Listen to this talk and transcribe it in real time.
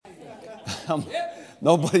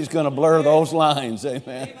Nobody's going to blur those lines.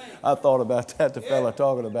 Amen. I thought about that, the fella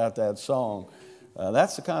talking about that song.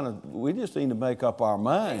 That's the kind of, we just need to make up our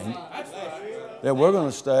mind that we're going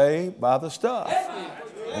to stay by the stuff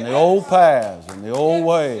and the old paths and the old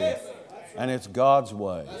ways. And it's God's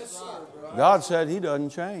way. God said He doesn't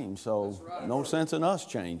change, so no sense in us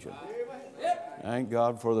changing. Thank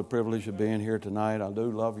God for the privilege of being here tonight. I do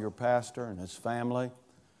love your pastor and his family.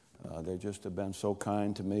 They just have been so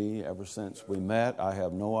kind to me ever since we met. I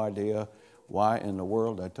have no idea why in the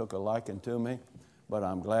world they took a liking to me, but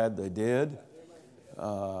I'm glad they did.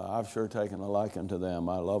 I've sure taken a liking to them.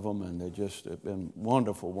 I love them, and they just have been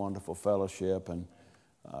wonderful, wonderful fellowship. And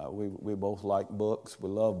we both like books. We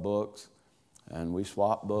love books, and we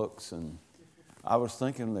swap books. And I was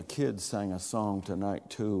thinking the kids sang a song tonight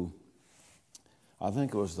too. I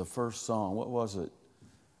think it was the first song. What was it,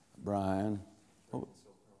 Brian?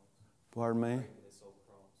 Pardon me?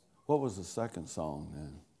 What was the second song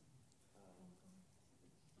then?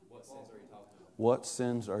 What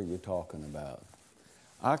sins are you talking about?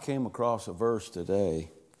 I came across a verse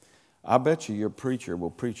today. I bet you your preacher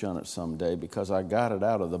will preach on it someday because I got it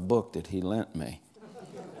out of the book that he lent me.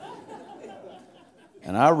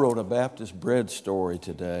 And I wrote a Baptist bread story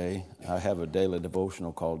today. I have a daily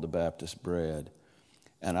devotional called The Baptist Bread.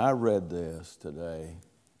 And I read this today.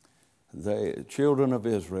 The children of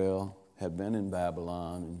Israel had been in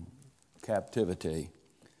Babylon in captivity,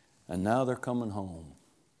 and now they're coming home.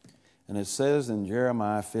 And it says in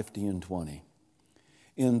Jeremiah 50:20,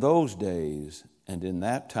 "In those days and in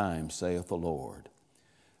that time, saith the Lord,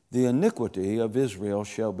 the iniquity of Israel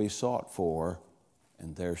shall be sought for,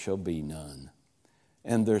 and there shall be none.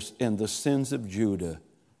 And the sins of Judah,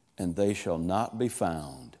 and they shall not be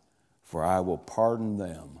found, for I will pardon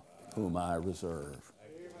them whom I reserve."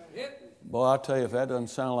 Boy, I'll tell you, if that doesn't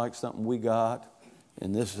sound like something we got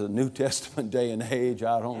in this New Testament day and age,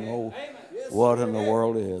 I don't know what in the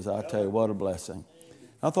world is. I tell you, what a blessing.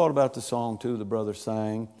 I thought about the song, too, the brother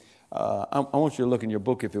sang. I want you to look in your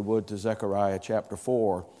book, if you would, to Zechariah chapter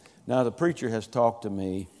 4. Now, the preacher has talked to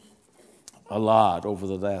me a lot over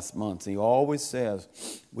the last months. He always says,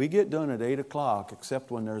 we get done at 8 o'clock,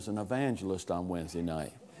 except when there's an evangelist on Wednesday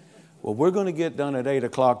night. Well, we're going to get done at 8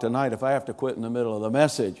 o'clock tonight if I have to quit in the middle of the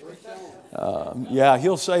message. Yeah,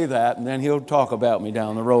 he'll say that, and then he'll talk about me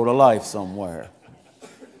down the road of life somewhere.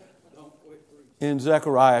 In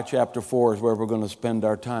Zechariah chapter 4 is where we're going to spend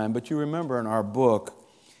our time. But you remember in our book,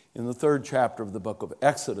 in the 3rd chapter of the book of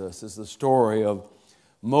Exodus, is the story of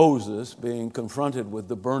Moses being confronted with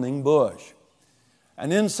the burning bush.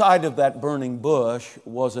 And inside of that burning bush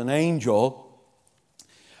was an angel.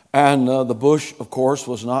 And the bush, of course,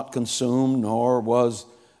 was not consumed, nor was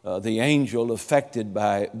the angel affected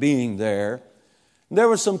by being there. There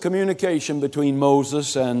was some communication between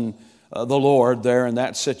Moses and the Lord there in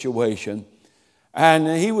that situation. And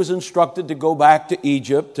he was instructed to go back to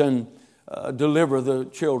Egypt and deliver the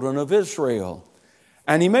children of Israel.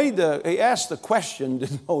 And he asked the question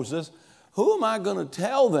to Moses, who am I going to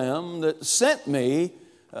tell them that sent me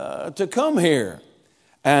to come here?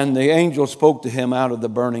 And the angel spoke to him out of the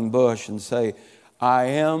burning bush and say, I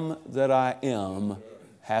am that I am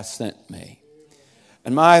hath sent me.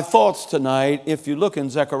 And my thoughts tonight, if you look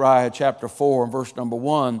in Zechariah chapter 4 and verse number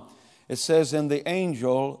 1, it says, and the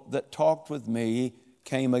angel that talked with me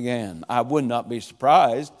came again. I would not be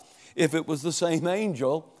surprised if it was the same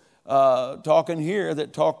angel talking here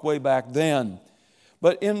that talked way back then.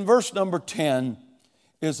 But in verse number 10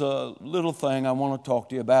 is a little thing I want to talk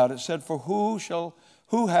to you about. It said, for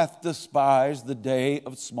who hath despised the day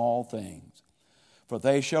of small things? For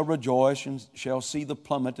they shall rejoice and shall see the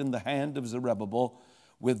plummet in the hand of Zerubbabel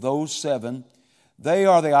with those 7. They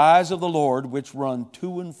are the eyes of the Lord which run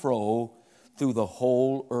to and fro through the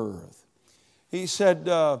whole earth. He said,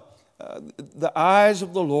 the eyes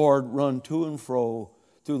of the Lord run to and fro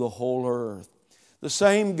through the whole earth. The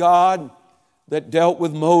same God that dealt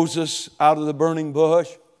with Moses out of the burning bush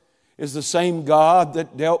is the same God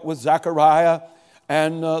that dealt with Zechariah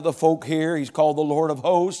and the folk here. He's called the Lord of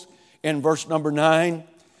hosts in verse number 9.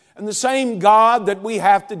 And the same God that we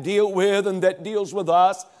have to deal with and that deals with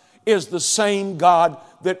us is the same God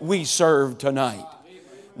that we serve tonight.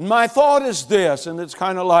 My thought is this, and it's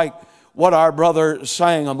kind of like what our brother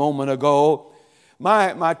sang a moment ago.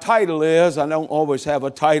 My title is, I don't always have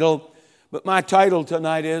a title, but my title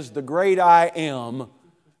tonight is The Great I Am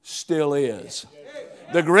Still Is.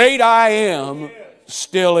 The Great I Am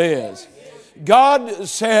Still Is. God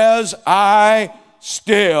says, I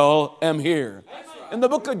still am here. In the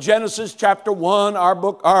book of Genesis chapter 1,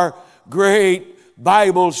 our great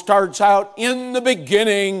Bible starts out, in the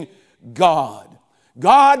beginning, God.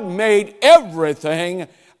 God made everything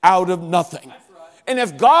out of nothing. And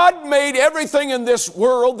if God made everything in this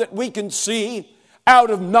world that we can see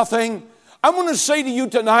out of nothing, I want to say to you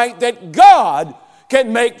tonight that God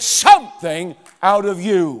can make something out of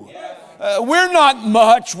you. We're not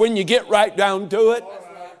much when you get right down to it.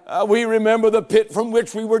 We remember the pit from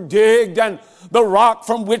which we were digged and the rock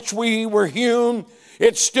from which we were hewn.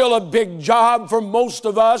 It's still a big job for most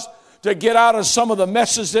of us to get out of some of the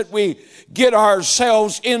messes that we get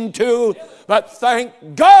ourselves into. But thank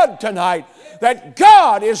God tonight that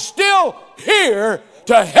God is still here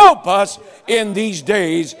to help us in these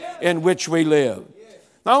days in which we live.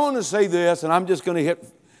 Now I want to say this, and I'm just going to hit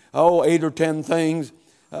 8 or 10 things,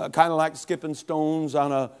 kind of like skipping stones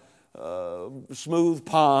on a smooth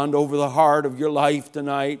pond over the heart of your life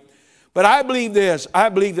tonight. But I believe this. I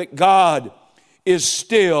believe that God is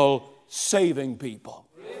still saving people.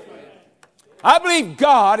 I believe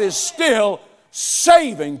God is still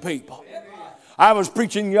saving people. I was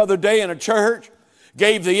preaching the other day in a church,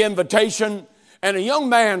 gave the invitation, and a young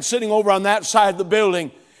man sitting over on that side of the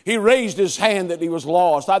building, he raised his hand that he was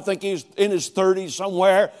lost. I think he's in his 30s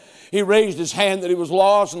somewhere. He raised his hand that he was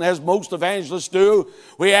lost, and as most evangelists do,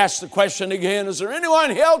 we asked the question again, is there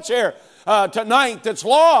anyone else here tonight that's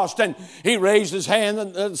lost? And he raised his hand,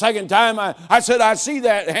 and the second time I said, I see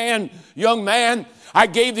that hand, young man. I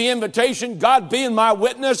gave the invitation, God being my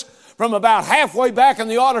witness, from about halfway back in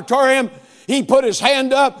the auditorium, he put his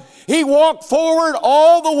hand up. He walked forward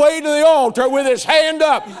all the way to the altar with his hand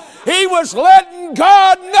up. He was letting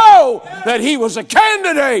God know that he was a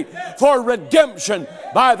candidate for redemption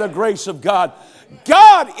by the grace of God.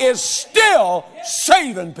 God is still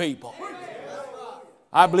saving people.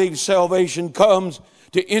 I believe salvation comes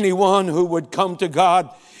to anyone who would come to God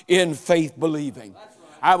in faith believing.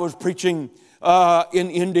 I was preaching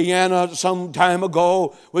in Indiana some time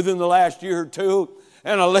ago, within the last year or two,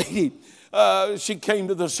 and a lady, she came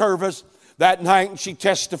to the service that night and she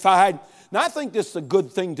testified. Now I think this is a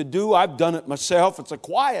good thing to do. I've done it myself. It's a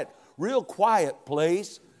quiet, real quiet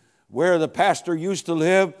place where the pastor used to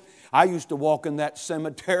live. I used to walk in that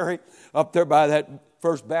cemetery up there by that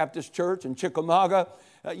First Baptist Church in Chickamauga.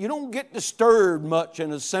 You don't get disturbed much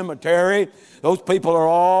in a cemetery. Those people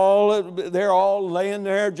are they're all laying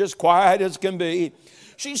there just quiet as can be.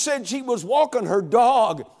 She said she was walking her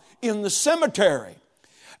dog in the cemetery.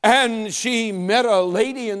 And she met a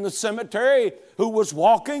lady in the cemetery who was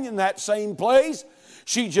walking in that same place.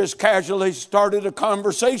 She just casually started a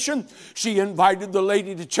conversation. She invited the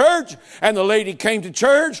lady to church, and the lady came to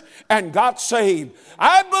church and got saved.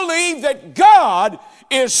 I believe that God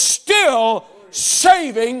is still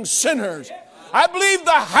saving sinners. I believe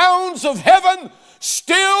the hounds of heaven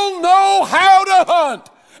still know how to hunt,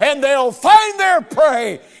 and they'll find their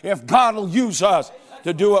prey if God will use us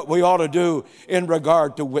to do what we ought to do in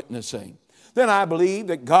regard to witnessing. Then I believe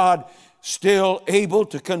that God still able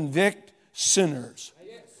to convict sinners.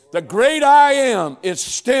 The great I Am is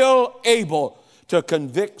still able to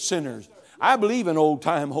convict sinners. I believe in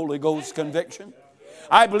old-time Holy Ghost conviction.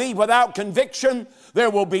 I believe without conviction, there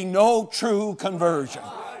will be no true conversion.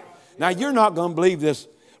 Now, you're not going to believe this,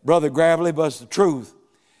 Brother Gravely, but it's the truth.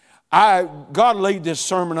 God laid this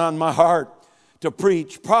sermon on my heart to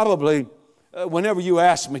preach probably whenever you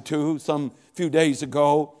asked me to, some few days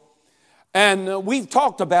ago. And we've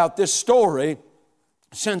talked about this story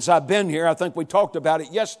since I've been here. I think we talked about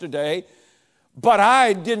it yesterday. But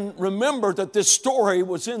I didn't remember that this story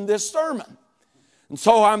was in this sermon. And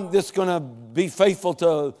so I'm just going to be faithful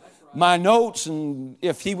to my notes. And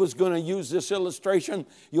if he was going to use this illustration,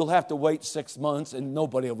 you'll have to wait 6 months and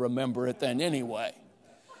nobody will remember it then anyway.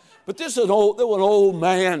 But this is an old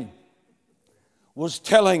man was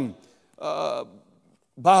telling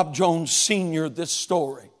Bob Jones Sr. this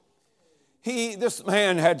story. This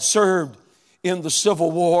man had served in the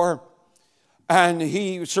Civil War, and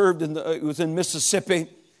he served it was in Mississippi.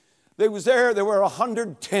 There were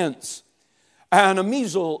 100 tents, and a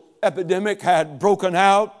measles epidemic had broken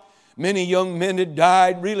out. Many young men had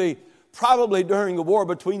died, really probably during the war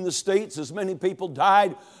between the states, as many people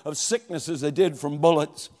died of sickness as they did from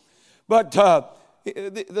bullets. But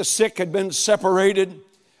the sick had been separated,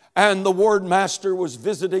 and the ward master was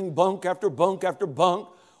visiting bunk after bunk after bunk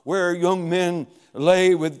where young men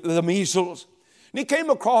lay with the measles. And he came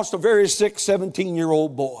across a very sick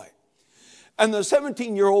 17-year-old boy. And the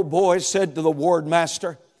 17-year-old boy said to the ward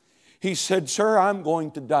master, he said, "Sir, I'm going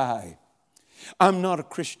to die. I'm not a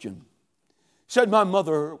Christian." He said, "My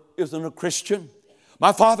mother isn't a Christian.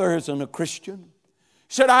 My father isn't a Christian."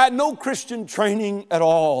 He said, "I had no Christian training at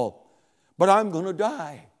all, but I'm going to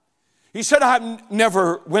die." He said, "I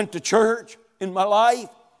never went to church in my life."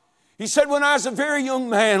 He said, when I was a very young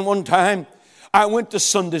man one time, I went to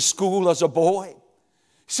Sunday school as a boy.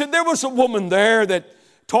 He said, there was a woman there that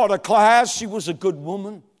taught a class. She was a good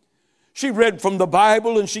woman. She read from the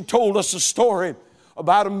Bible and she told us a story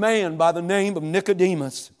about a man by the name of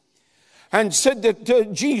Nicodemus. And said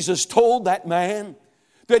that Jesus told that man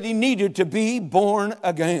that he needed to be born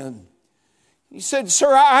again. He said,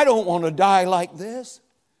 sir, I don't want to die like this.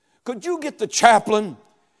 Could you get the chaplain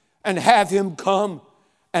and have him come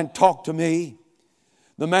and talk to me?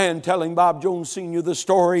 The man telling Bob Jones Sr. the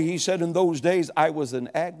story, he said, in those days I was an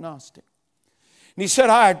agnostic. And he said,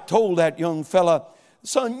 I told that young fella,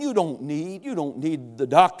 son, you don't need the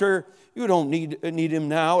doctor. You don't need him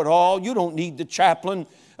now at all. You don't need the chaplain.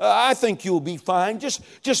 I think you'll be fine.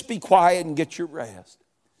 Just be quiet and get your rest.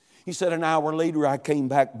 He said, an hour later I came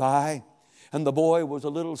back by, and the boy was a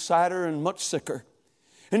little sadder and much sicker.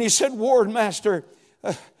 And he said, Ward Master,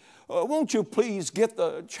 won't you please get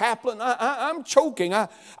the chaplain? I'm choking.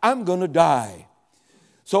 I'm going to die.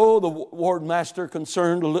 So the ward master,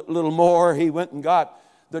 concerned a little more, he went and got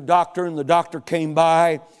the doctor, and the doctor came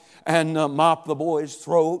by and mopped the boy's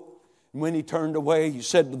throat. And when he turned away, he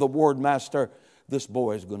said to the ward master, this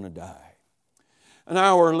boy is going to die. An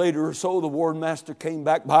hour later or so, the ward master came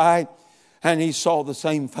back by, and he saw the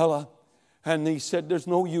same fella. And he said, there's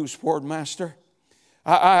no use, ward master.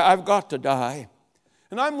 I've got to die.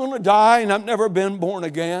 And I'm going to die, and I've never been born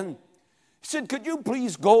again. He said, could you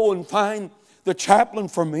please go and find the chaplain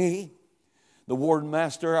for me? The ward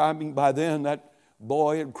master, by then that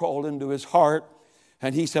boy had crawled into his heart.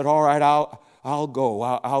 And he said, all right, I'll go.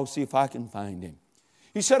 I'll see if I can find him.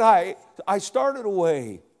 He said, I started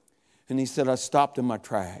away. And he said, I stopped in my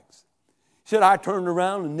tracks. He said, I turned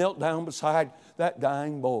around and knelt down beside that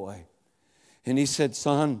dying boy. And he said,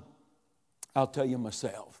 son, I'll tell you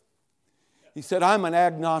myself. He said, I'm an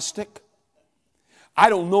agnostic. I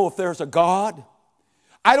don't know if there's a God.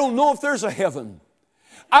 I don't know if there's a heaven.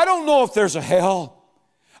 I don't know if there's a hell.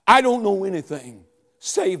 I don't know anything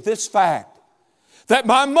save this fact that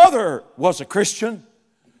my mother was a Christian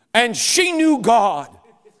and she knew God.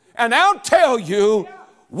 And I'll tell you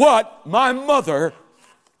what my mother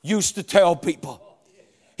used to tell people.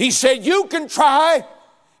 He said, you can try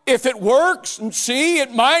if it works and see,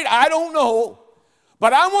 it might, I don't know.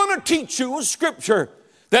 But I want to teach you a scripture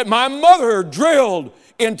that my mother drilled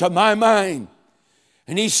into my mind.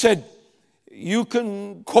 And he said, you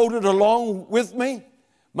can quote it along with me.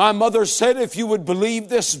 My mother said, if you would believe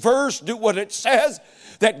this verse, do what it says,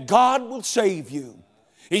 that God will save you.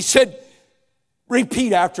 He said,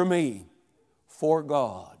 repeat after me, for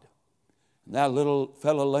God. And that little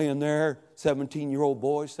fellow laying there, 17-year-old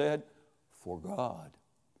boy, said, for God.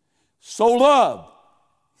 So loved.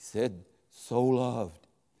 He said, so loved.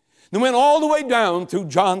 They went all the way down through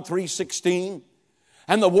John 3:16.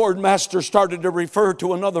 And the ward master started to refer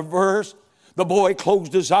to another verse. The boy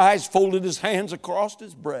closed his eyes, folded his hands across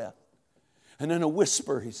his breast. And in a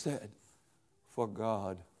whisper he said, for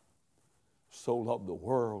God so loved the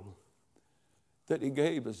world that he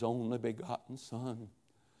gave his only begotten Son,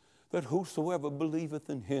 that whosoever believeth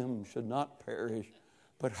in him should not perish,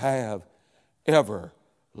 but have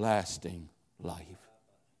everlasting life.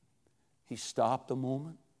 He stopped a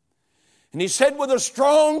moment, and he said with a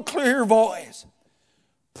strong, clear voice,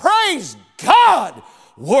 praise God,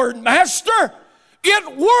 Word Master,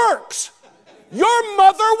 it works. Your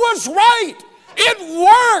mother was right.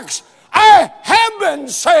 It works. I have been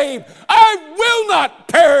saved. I will not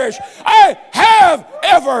perish. I have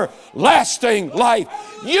everlasting life.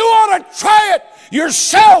 You ought to try it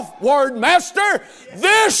yourself, Word Master.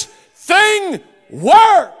 This thing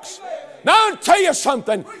works. Now I'll tell you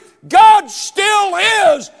something. God still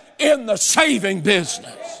is in the saving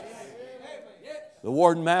business. The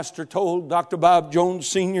warden master told Dr. Bob Jones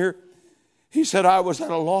Sr., he said, I was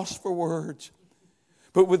at a loss for words.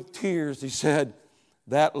 But with tears, he said,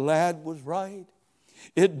 that lad was right.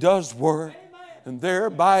 It does work. And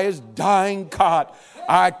there by his dying cot,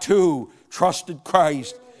 I too trusted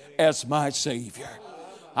Christ as my Savior.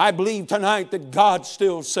 I believe tonight that God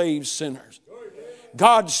still saves sinners.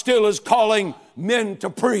 God still is calling men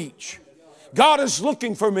to preach. God is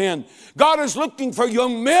looking for men. God is looking for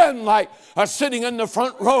young men like sitting in the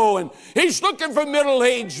front row. And He's looking for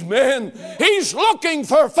middle-aged men. He's looking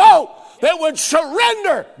for folk that would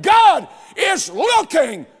surrender. God is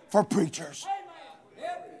looking for preachers.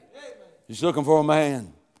 He's looking for a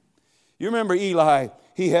man. You remember Eli,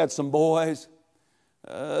 he had some boys.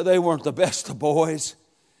 They weren't the best of boys.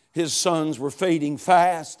 His sons were fading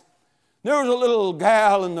fast. There was a little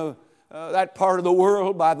gal in that part of the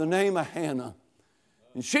world by the name of Hannah.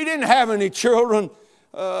 And she didn't have any children,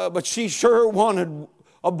 but she sure wanted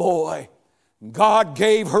a boy. God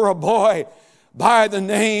gave her a boy by the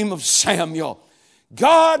name of Samuel.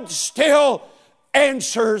 God still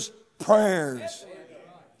answers prayers.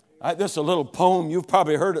 This is a little poem. You've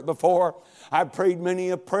probably heard it before. I prayed many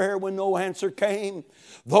a prayer when no answer came,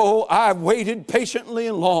 though I've waited patiently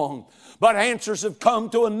and long. But answers have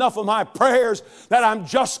come to enough of my prayers that I'm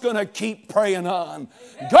just going to keep praying on.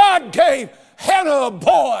 God gave Hannah a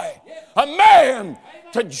boy, a man,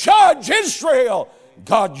 to judge Israel.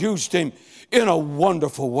 God used him in a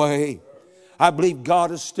wonderful way. I believe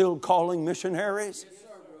God is still calling missionaries.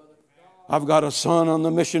 I've got a son on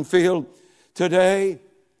the mission field today.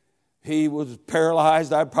 He was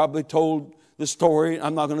paralyzed. I probably told the story.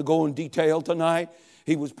 I'm not going to go in detail tonight.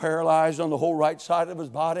 He was paralyzed on the whole right side of his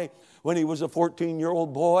body when he was a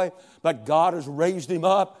 14-year-old boy. But God has raised him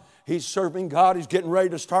up. He's serving God. He's getting ready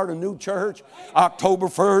to start a new church October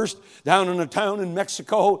 1st down in a town in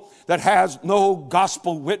Mexico that has no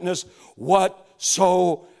gospel witness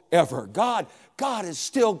whatsoever. God is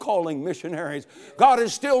still calling missionaries. God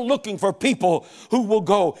is still looking for people who will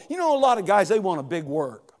go. You know, a lot of guys, they want a big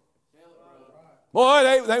work.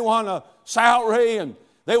 Boy, they want a salary and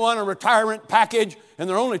they want a retirement package, and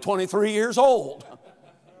they're only 23 years old.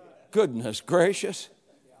 Goodness gracious.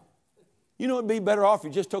 You know, it'd be better off if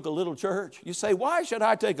you just took a little church. You say, why should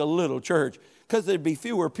I take a little church? Because there'd be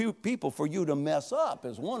fewer people for you to mess up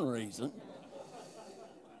is one reason.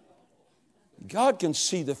 God can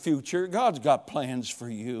see the future. God's got plans for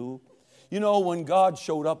you. You know, when God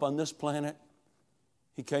showed up on this planet,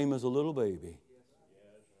 He came as a little baby.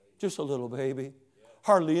 Just a little baby.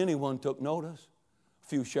 Hardly anyone took notice. A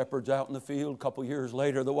few shepherds out in the field. A couple years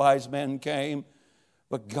later, the wise men came.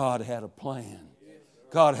 But God had a plan.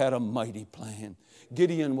 God had a mighty plan.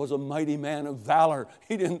 Gideon was a mighty man of valor.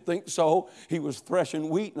 He didn't think so. He was threshing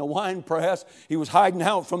wheat in a wine press. He was hiding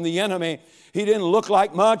out from the enemy. He didn't look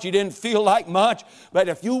like much. He didn't feel like much. But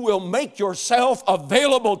if you will make yourself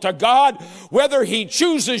available to God, whether He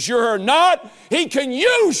chooses you or not, He can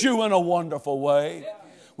use you in a wonderful way.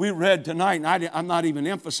 We read tonight, and I'm not even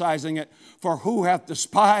emphasizing it, for who hath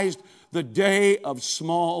despised the day of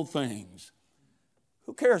small things?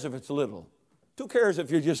 Who cares if it's little? Who cares if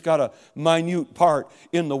you just got a minute part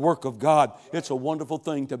in the work of God? It's a wonderful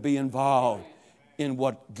thing to be involved in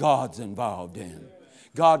what God's involved in.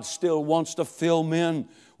 God still wants to fill men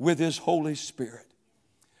with His Holy Spirit.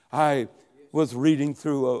 I was reading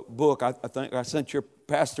through a book. I think I sent your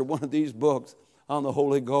pastor one of these books on the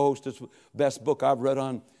Holy Ghost. It's the best book I've read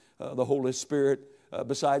on the Holy Spirit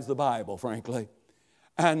besides the Bible, frankly.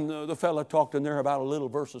 And the fellow talked in there about a little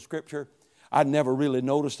verse of Scripture. I'd never really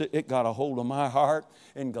noticed it. It got a hold of my heart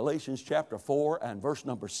in Galatians chapter 4 and verse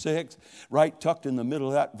number 6. Right tucked in the middle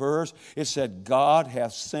of that verse, it said, God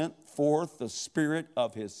hath sent forth the Spirit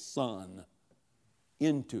of His Son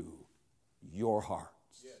into your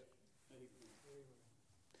hearts.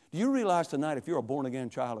 Do you realize tonight, if you're a born-again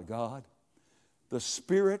child of God, the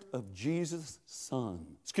Spirit of Jesus' Son,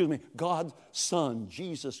 God's Son,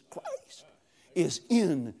 Jesus Christ, is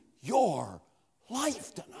in your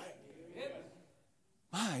life tonight.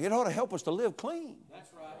 My, it ought to help us to live clean.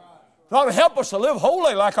 It ought to help us to live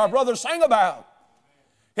holy like our brother sang about.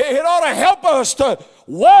 It ought to help us to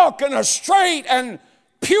walk in a straight and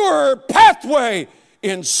pure pathway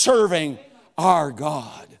in serving our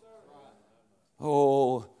God.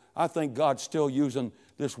 Oh, I think God's still using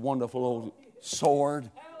this wonderful old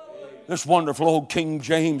sword, this wonderful old King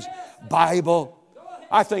James Bible.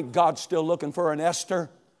 I think God's still looking for an Esther.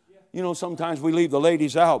 You know, sometimes we leave the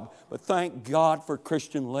ladies out, but thank God for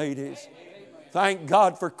Christian ladies. Thank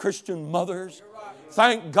God for Christian mothers.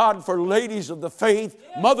 Thank God for ladies of the faith,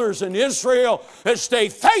 mothers in Israel that stay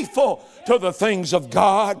faithful to the things of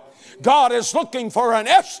God. God is looking for an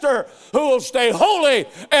Esther who will stay holy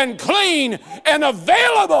and clean and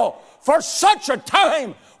available for such a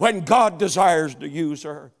time when God desires to use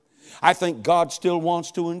her. I think God still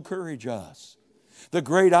wants to encourage us. The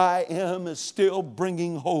great I Am is still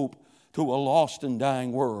bringing hope to a lost and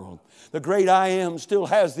dying world. The great I Am still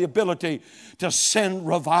has the ability to send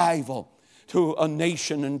revival to a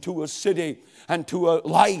nation and to a city and to a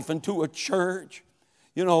life and to a church.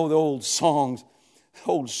 You know, the old songs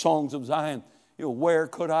of Zion. You know, where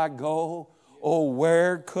could I go? Oh,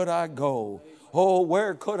 where could I go? Oh,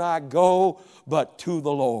 where could I go but to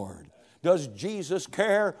the Lord? Does Jesus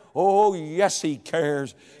care? Oh, yes, He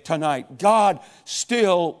cares tonight. God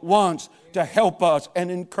still wants to help us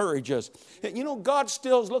and encourage us. You know, God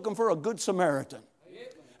still is looking for a good Samaritan.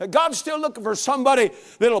 God's still looking for somebody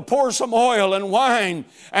that'll pour some oil and wine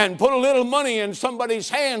and put a little money in somebody's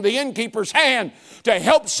hand, the innkeeper's hand, to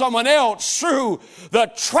help someone else through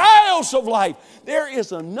the trials of life. There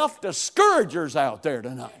is enough discouragers out there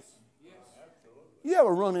tonight. You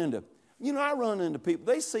ever run into, I run into people,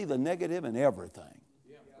 they see the negative in everything.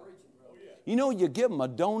 You give them a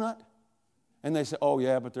donut and they say, oh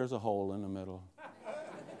yeah, but there's a hole in the middle.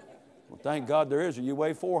 Well, thank God there is, or you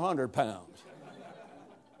weigh 400 pounds.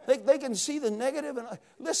 They can see the negative. And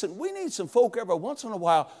listen, we need some folk every once in a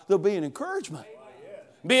while that'll be an encouragement.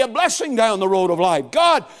 Be a blessing down the road of life.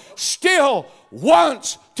 God still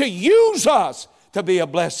wants to use us to be a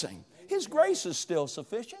blessing. His grace is still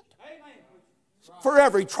sufficient for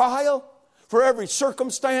every trial, for every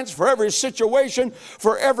circumstance, for every situation,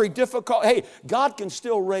 for every difficult. Hey, God can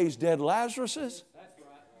still raise dead Lazaruses.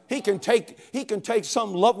 He can take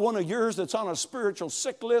some loved one of yours that's on a spiritual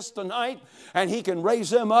sick list tonight, and He can raise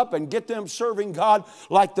them up and get them serving God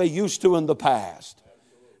like they used to in the past.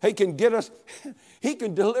 He can get us, He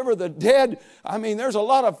can deliver the dead. I mean, there's a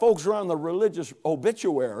lot of folks around the religious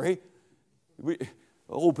obituary.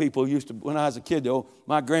 Old people used to, when I was a kid,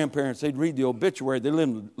 my grandparents, they'd read the obituary. They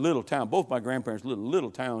lived in a little town. Both my grandparents lived in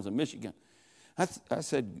little towns in Michigan. I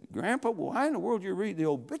said, Grandpa, why in the world do you read the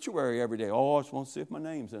obituary every day? Oh, I just want to see if my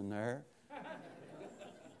name's in there.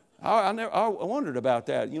 I wondered about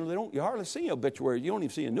that. You hardly see obituary. You don't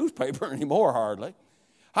even see a newspaper anymore, hardly.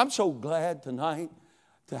 I'm so glad tonight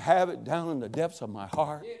to have it down in the depths of my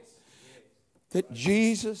heart that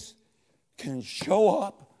Jesus can show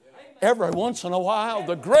up every once in a while.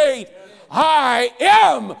 The great I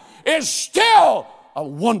Am is still a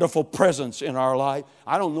wonderful presence in our life.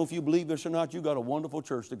 I don't know if you believe this or not. You got a wonderful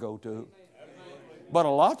church to go to. But a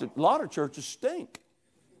lot of churches stink.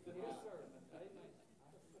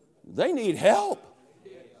 They need help.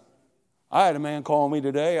 I had a man call me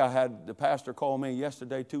today. I had the pastor call me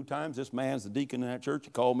yesterday 2 times. This man's the deacon in that church.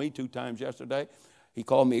 He called me 2 times yesterday. He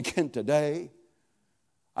called me again today.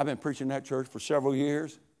 I've been preaching that church for several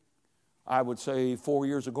years. I would say 4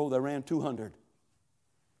 years ago they ran 200.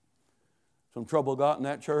 Some trouble got in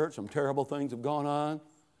that church. Some terrible things have gone on.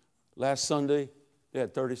 Last Sunday, they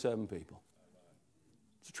had 37 people.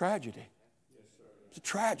 It's a tragedy. It's a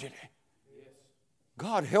tragedy.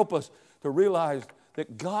 God help us to realize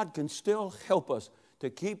that God can still help us to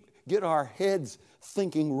get our heads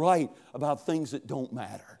thinking right about things that don't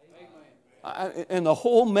matter. And the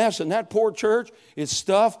whole mess in that poor church is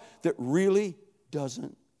stuff that really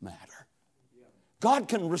doesn't matter. God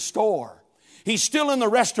can restore. He's still in the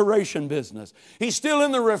restoration business. He's still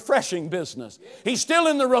in the refreshing business. He's still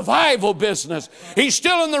in the revival business. He's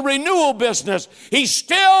still in the renewal business. He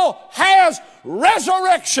still has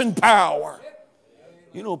resurrection power.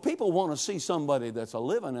 People want to see somebody that's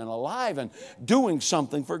living and alive and doing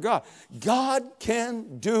something for God. God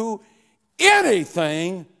can do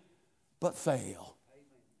anything but fail.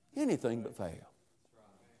 Anything but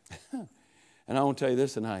fail. And I want to tell you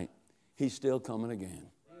this tonight. He's still coming again.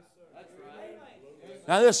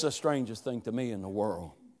 Now, this is the strangest thing to me in the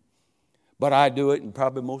world. But I do it, and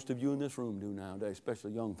probably most of you in this room do nowadays,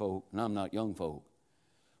 especially young folk, and I'm not young folk.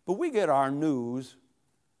 But we get our news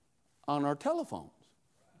on our telephones.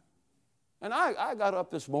 And I got up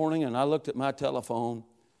this morning, and I looked at my telephone,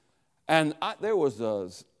 and there was a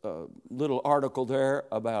little article there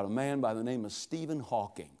about a man by the name of Stephen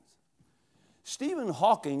Hawking. Stephen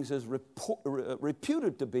Hawking is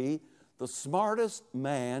reputed to be the smartest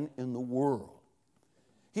man in the world.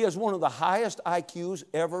 He has one of the highest IQs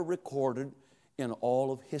ever recorded in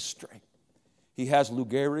all of history. He has Lou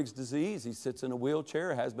Gehrig's disease. He sits in a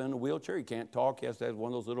wheelchair, has been in a wheelchair. He can't talk. He has to have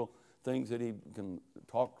one of those little things that he can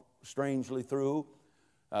talk strangely through.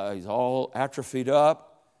 He's all atrophied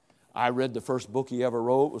up. I read the first book he ever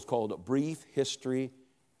wrote. It was called A Brief History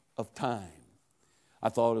of Time. I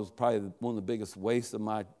thought it was probably one of the biggest wastes of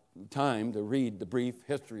my time to read The Brief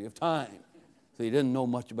History of Time. So he didn't know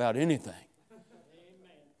much about anything.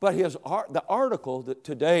 But the article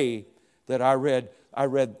today that I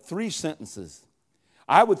read 3 sentences.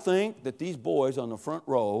 I would think that these boys on the front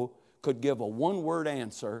row could give a one-word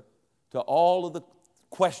answer to all of the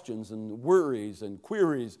questions and worries and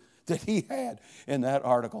queries that he had in that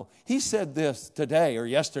article. He said this today or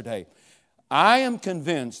yesterday. I am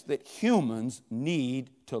convinced that humans need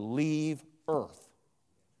to leave Earth.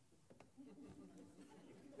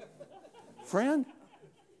 Friend,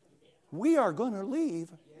 we are going to leave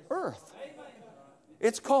Earth.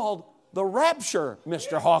 It's called the rapture,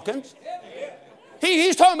 Mr. Hawkins.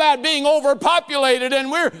 He's talking about being overpopulated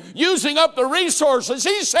and we're using up the resources.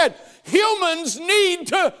 He said humans need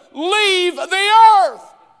to leave the earth.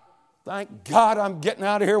 Thank God I'm getting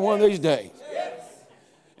out of here one of these days.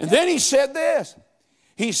 And then he said this.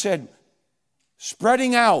 He said,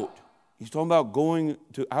 spreading out. He's talking about going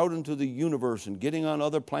out into the universe and getting on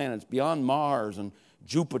other planets beyond Mars and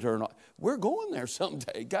Jupiter. And all. We're going there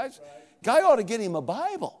someday, guys. Guy ought to get him a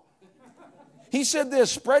Bible. He said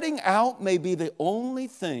this, spreading out may be the only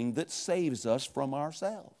thing that saves us from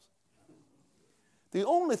ourselves. The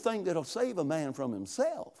only thing that will save a man from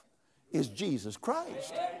himself is Jesus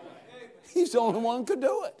Christ. He's the only one who could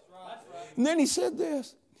do it. And then he said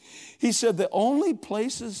this. He said the only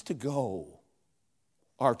places to go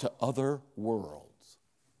are to other worlds.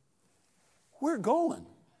 We're going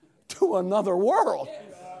to another world.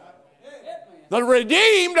 The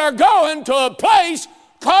redeemed are going to a place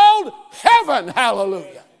called heaven.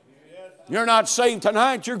 Hallelujah. You're not saved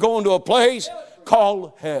tonight. You're going to a place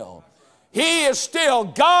called hell.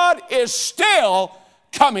 God is still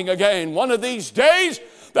coming again. One of these days,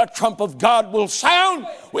 the trump of God will sound.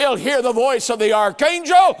 We'll hear the voice of the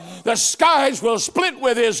archangel. The skies will split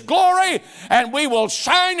with his glory, and we will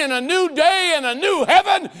shine in a new day, and a new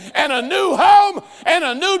heaven, and a new home, and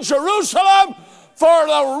a new Jerusalem for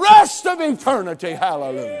the rest of eternity.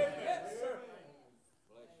 Hallelujah.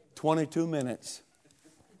 22 minutes,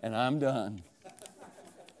 and I'm done.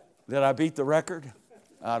 Did I beat the record?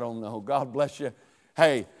 I don't know. God bless you.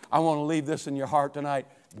 Hey, I want to leave this in your heart tonight.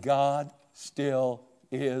 God still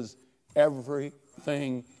is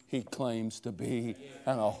everything he claims to be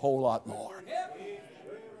and a whole lot more.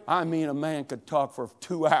 I mean, a man could talk for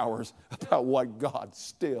 2 hours about what God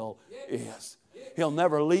still is. He'll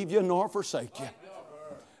never leave you nor forsake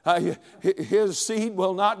you. His seed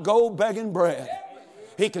will not go begging bread.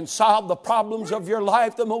 He can solve the problems of your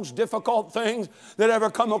life, the most difficult things that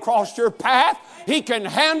ever come across your path. He can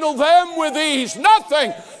handle them with ease.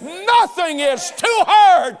 Nothing is too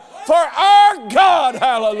hard for our God.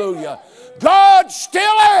 Hallelujah. God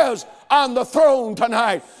still is on the throne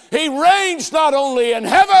tonight. He reigns not only in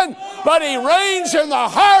heaven, but he reigns in the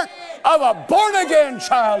heart of a born-again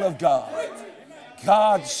child of God.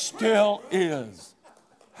 God still is.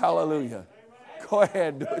 Hallelujah. Go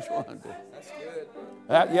ahead, do what you want to do.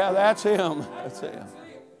 That's him. That's him.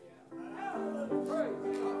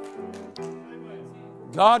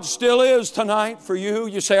 God still is tonight for you.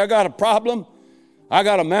 You say, I got a problem. I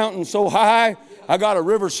got a mountain so high. I got a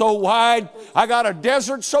river so wide. I got a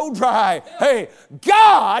desert so dry. Hey,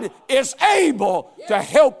 God is able to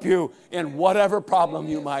help you in whatever problem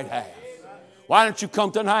you might have. Why don't you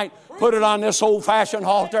come tonight, put it on this old-fashioned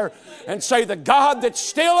altar, and say, the God that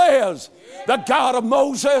still is, the God of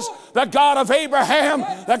Moses, the God of Abraham,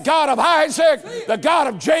 the God of Isaac, the God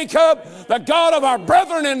of Jacob, the God of our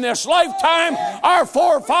brethren in this lifetime, our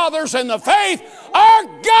forefathers in the faith,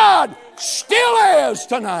 our God still is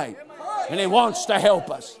tonight. And he wants to help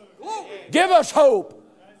us. Give us hope.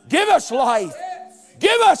 Give us life.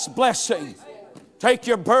 Give us blessing. Take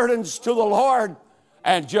your burdens to the Lord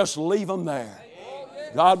and just leave them there.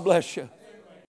 God bless you.